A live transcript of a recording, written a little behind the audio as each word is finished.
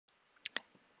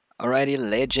Alrighty,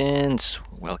 legends!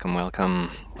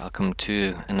 Welcome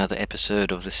to another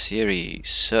episode of the series.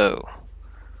 So,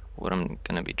 what I'm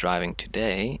going to be driving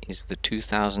today is the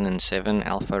 2007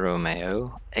 Alfa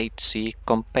Romeo 8C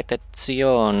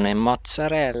Competizione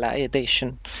Mozzarella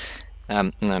Edition.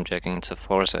 No, I'm joking, it's a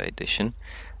Forza edition.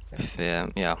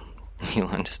 Yeah, you'll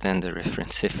understand the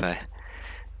reference if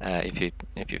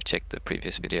you've checked the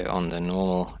previous video on the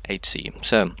normal 8C.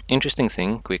 So, interesting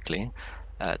thing, quickly,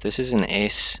 this is an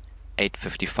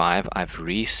S855. I've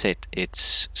reset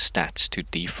its stats to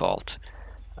default.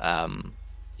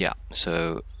 Yeah,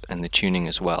 so, and the tuning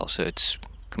as well, so it's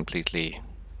completely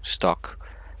stock.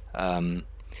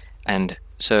 And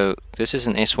so this is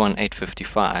an S1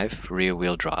 855 rear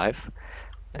wheel drive,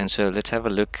 and so let's have a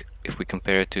look if we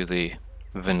compare it to the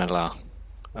vanilla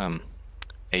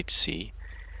 8C.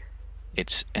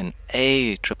 It's an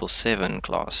A777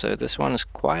 class, so this one is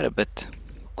quite a bit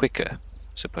quicker,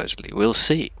 supposedly. We'll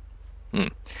see.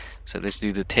 So let's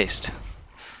do the test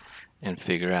and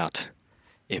figure out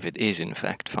if it is in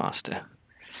fact faster.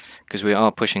 Because we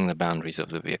are pushing the boundaries of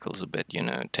the vehicles a bit, you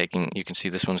can see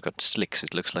this one's got slicks.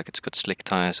 It looks like it's got slick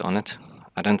tires on it.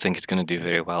 I don't think it's going to do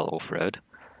very well off-road,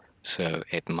 so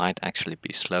it might actually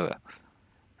be slower.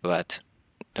 But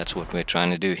that's what we're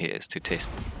trying to do here, is to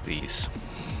test these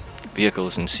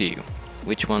vehicles and see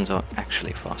which ones are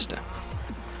actually faster.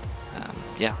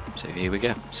 Yeah, so here we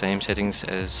go. Same settings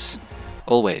as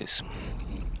always.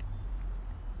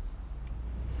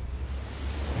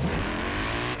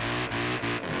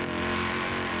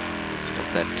 It's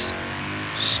got that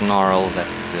snarl that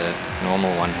the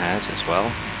normal one has as well,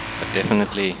 but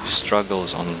definitely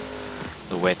struggles on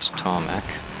the wet tarmac.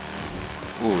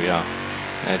 Ooh, yeah,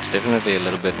 it's definitely a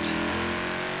little bit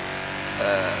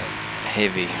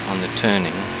heavy on the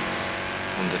turning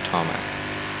on the tarmac.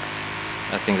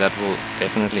 I think that will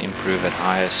definitely improve at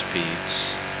higher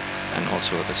speeds, and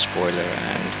also with a spoiler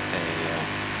and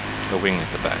a wing at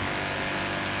the back.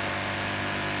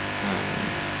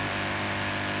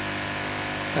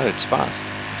 But it's fast.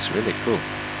 It's really cool.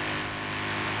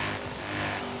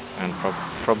 And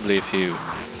probably if you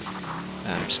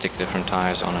stick different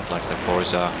tires on it, like the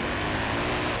Forza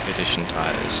edition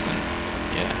tires, then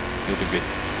yeah, you'll be good.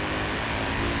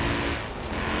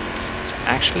 It's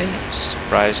actually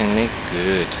surprisingly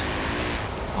good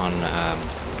on the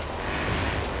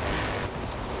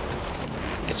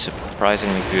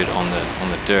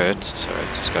dirt. Sorry, I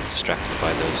just got distracted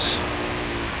by those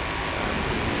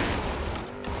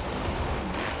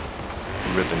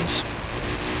ribbons.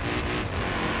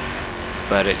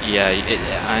 But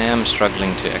I am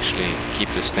struggling to actually keep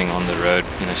this thing on the road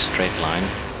in a straight line.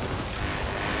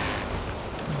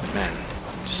 Man,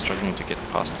 just struggling to get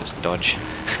past this dodge.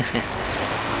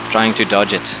 Trying to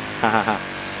dodge it. There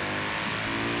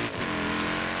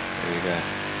we go.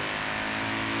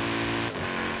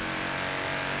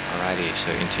 Alrighty,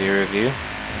 so interior view.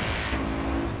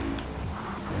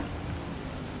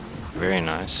 Very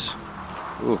nice.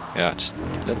 Ooh, yeah, it's a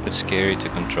little bit scary to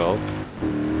control.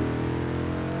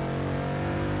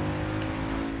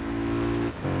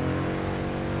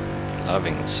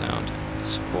 Loving the sound.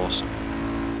 It's awesome.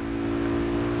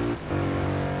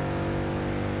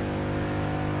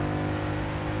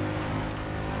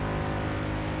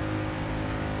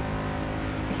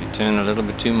 If you turn a little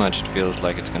bit too much, it feels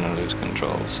like it's going to lose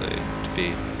control, so you have to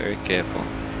be very careful.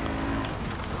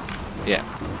 Yeah.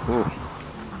 Ooh.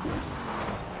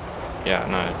 Yeah,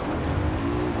 no.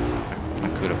 I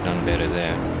could have done better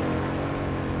there.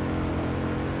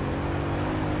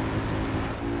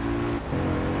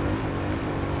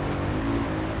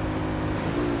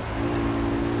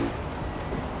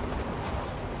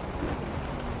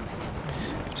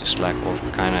 To slack off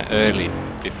kind of early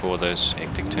before those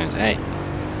hectic turns. Hey!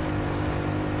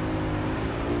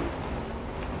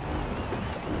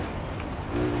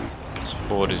 This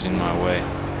Ford is in my way.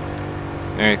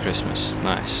 Merry Christmas.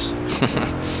 Nice.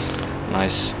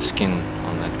 Nice skin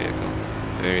on that vehicle.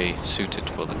 Very suited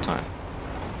for the time.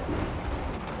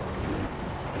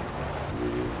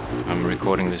 I'm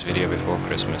recording this video before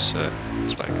Christmas, so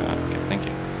it's like, okay, thank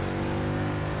you.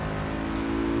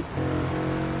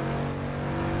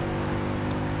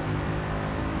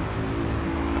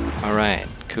 Alright,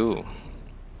 cool.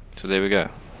 So there we go.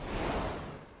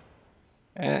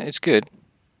 It's good.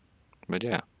 But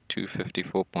yeah,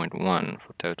 2:54.1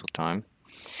 for total time.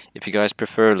 If you guys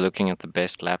prefer looking at the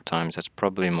best lap times, that's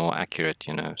probably more accurate,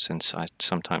 since I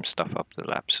sometimes stuff up the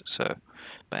laps. So,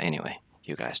 but anyway,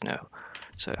 you guys know.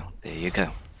 So there you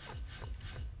go.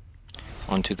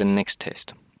 On to the next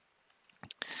test.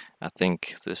 I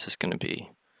think this is going to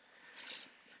be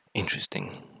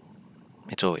interesting.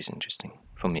 It's always interesting,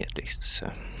 for me at least.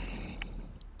 So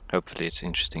hopefully it's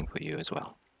interesting for you as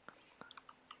well.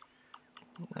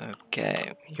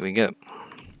 Okay, here we go.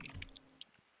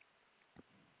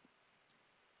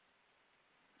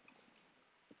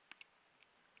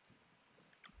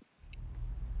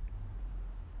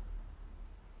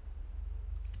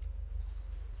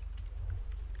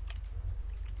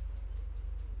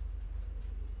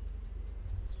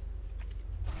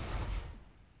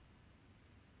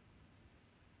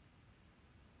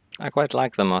 I quite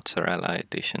like the mozzarella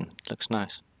edition. It looks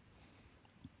nice.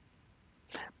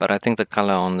 But I think the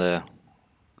color on the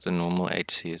normal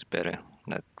HC is better.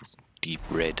 That deep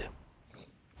red.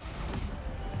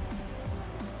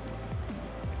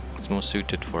 It's more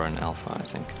suited for an alpha, I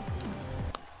think.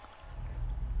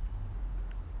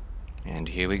 And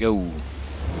here we go.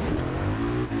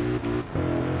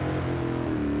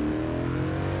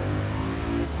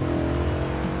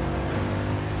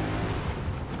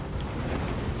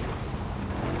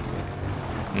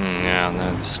 Yeah,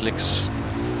 no, the slick's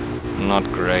not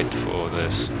great for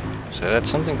this. So that's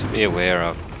something to be aware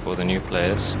of for the new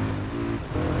players.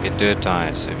 Get dirt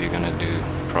tires if you're gonna do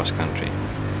cross country.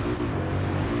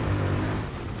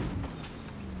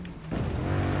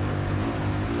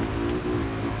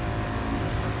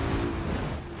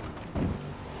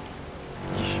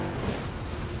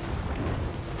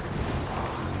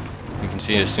 You can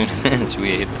see as soon as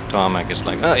we hit the tarmac, it's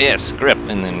like, oh yes, grip,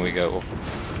 and then we go off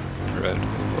the road.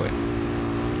 Oh boy.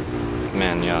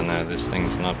 Man, yeah, no, this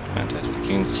thing's not fantastic.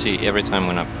 You can see every time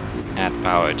when I add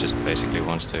power, it just basically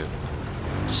wants to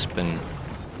spin.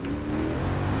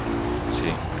 Let's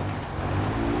see.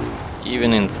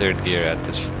 Even in third gear at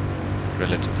this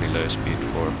relatively low speed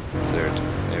for third.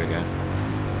 There we go.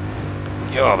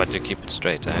 Yo, but to keep it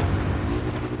straight, eh?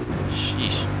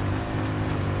 Sheesh.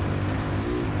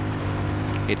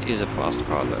 It is a fast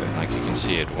car though, like you can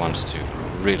see it wants to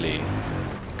really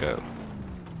go.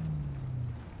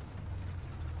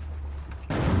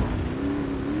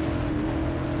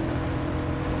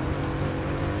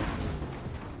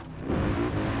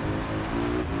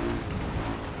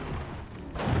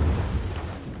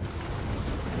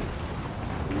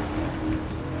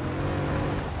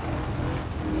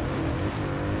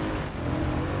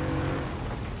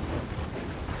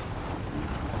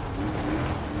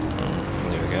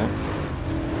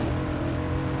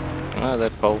 Ah,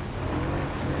 that pole.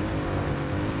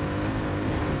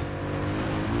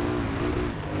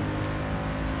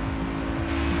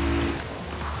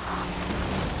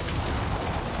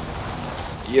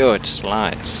 Yo, it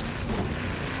slides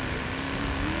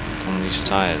on these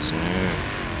tires. No.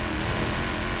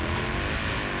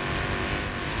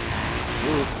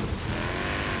 Ooh.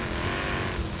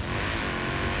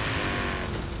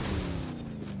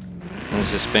 And the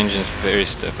suspension is very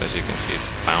stiff, as you can see. It's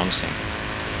bouncing.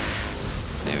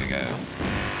 There we go.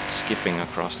 Skipping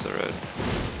across the road.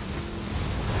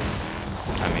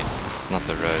 I mean, not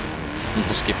the road.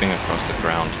 Skipping across the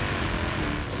ground.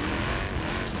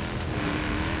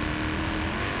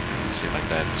 See, like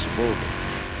that. It's whoa.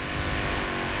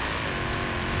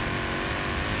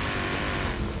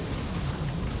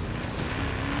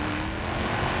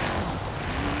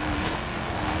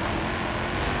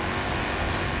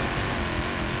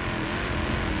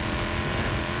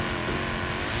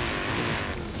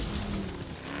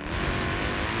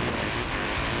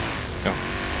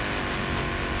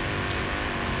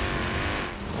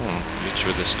 Reach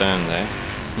with the stone there.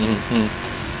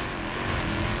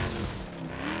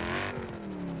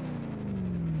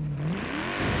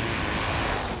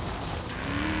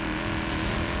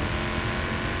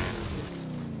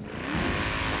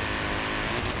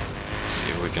 See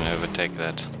if we can overtake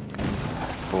that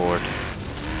board.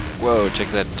 Whoa, check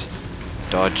that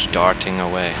dodge darting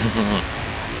away.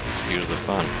 Let's here's the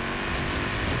fun.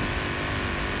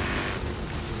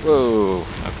 Whoa,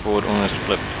 my Ford almost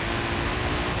flipped.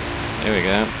 There we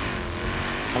go.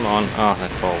 Come on. Oh,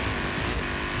 that pole.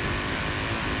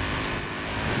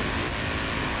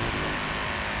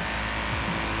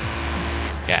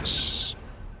 Yes.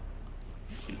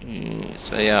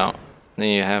 So yeah, there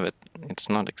you have it. It's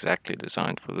not exactly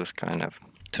designed for this kind of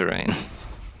terrain.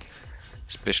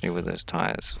 Especially with those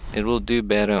tires. It will do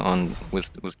better on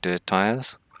with dirt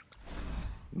tires.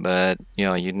 But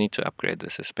yeah, you need to upgrade the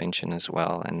suspension as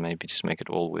well, and maybe just make it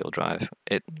all-wheel drive.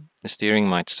 The steering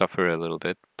might suffer a little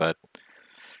bit, but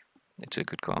it's a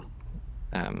good car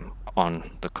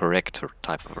on the correct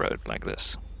type of road like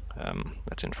this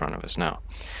that's in front of us now.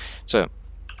 So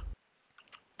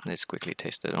let's quickly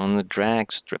test it on the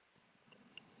drag strip.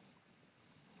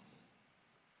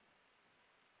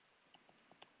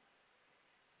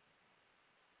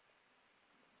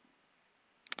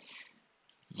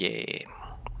 Yeah,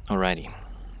 alrighty.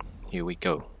 Here we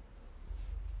go.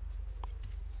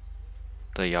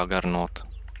 The juggernaut.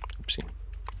 Oopsie.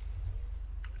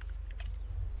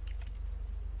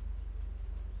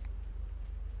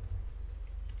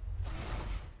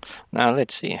 Now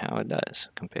let's see how it does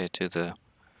compared to the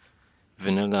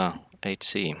vanilla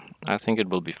 8C. I think it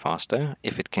will be faster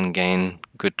if it can gain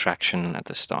good traction at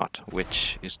the start,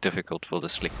 which is difficult for the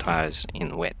slick tires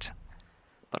in wet.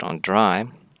 But on dry,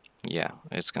 yeah,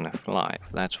 it's gonna fly,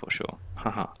 that's for sure.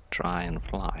 Haha, dry and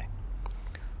fly.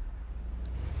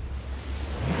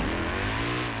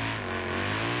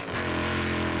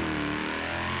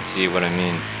 See what I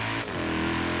mean?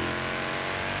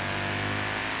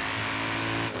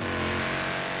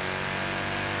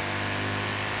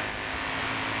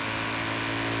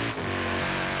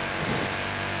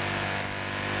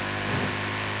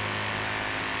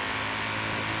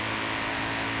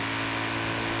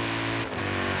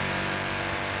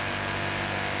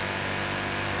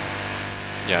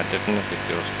 Yeah, it definitely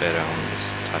feels better on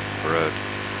this type of road.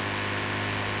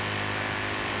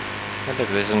 But look,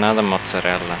 there's another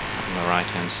mozzarella on the right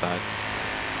hand side.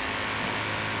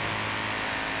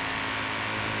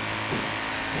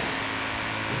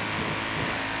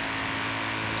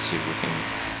 Let's see if we can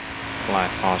fly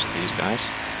past these guys.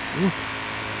 Ooh.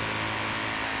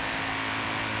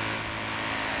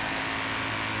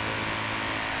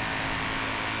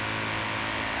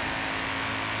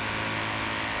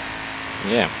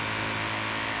 Yeah,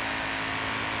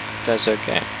 that's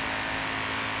okay.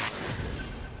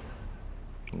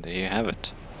 There you have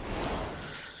it.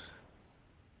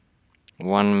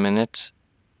 1 minute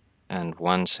and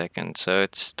 1 second. So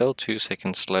it's still 2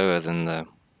 seconds slower than the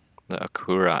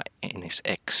Acura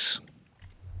NSX.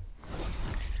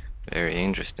 Very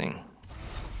interesting.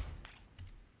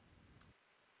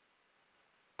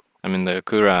 I mean, the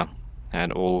Acura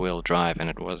had all-wheel drive and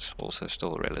it was also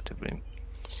still relatively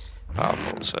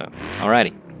powerful. So,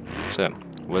 alrighty. So,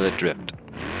 will it drift?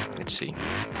 Let's see.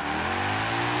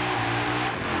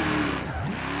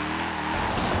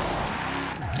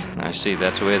 Now see,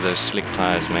 that's where those slick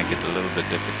tires make it a little bit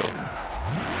difficult.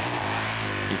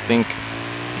 You think,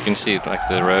 you can see it like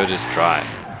the road is dry.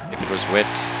 If it was wet,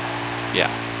 yeah,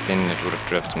 then it would have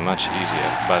drifted much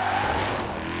easier. But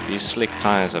these slick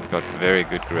tires have got very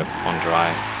good grip on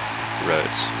dry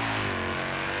roads.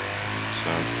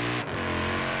 So,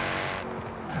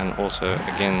 and also,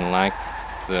 again, like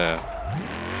the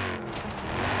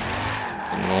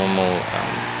normal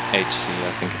HC,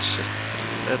 I think it's just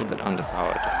a little bit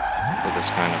underpowered for this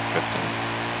kind of drifting.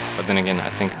 But then again, I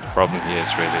think the problem here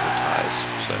is really the tires,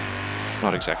 so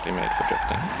not exactly made for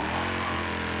drifting.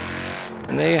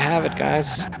 And there you have it,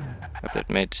 guys. Hope that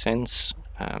made sense.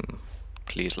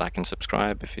 Please like and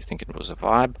subscribe if you think it was a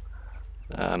vibe.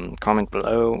 Comment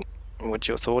below what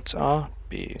your thoughts are.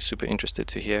 Be super interested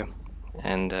to hear.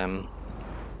 And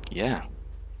yeah,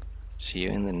 see you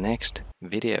in the next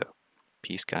video.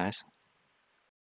 Peace, guys.